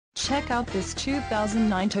Check out this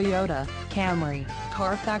 2009 Toyota Camry.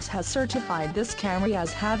 Carfax has certified this Camry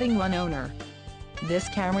as having one owner. This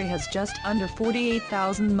Camry has just under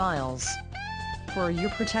 48,000 miles. For your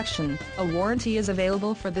protection, a warranty is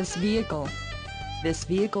available for this vehicle. This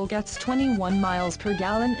vehicle gets 21 miles per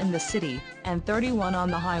gallon in the city, and 31 on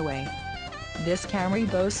the highway. This Camry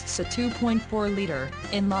boasts a 2.4-liter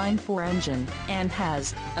inline-4 engine, and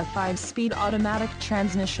has a 5-speed automatic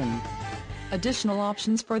transmission. Additional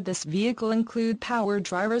options for this vehicle include power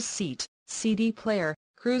driver's seat, CD player,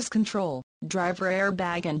 cruise control, driver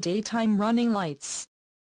airbag and daytime running lights.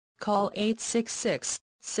 Call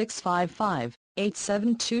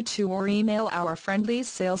 866-655-8722 or email our friendly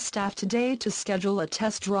sales staff today to schedule a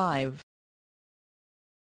test drive.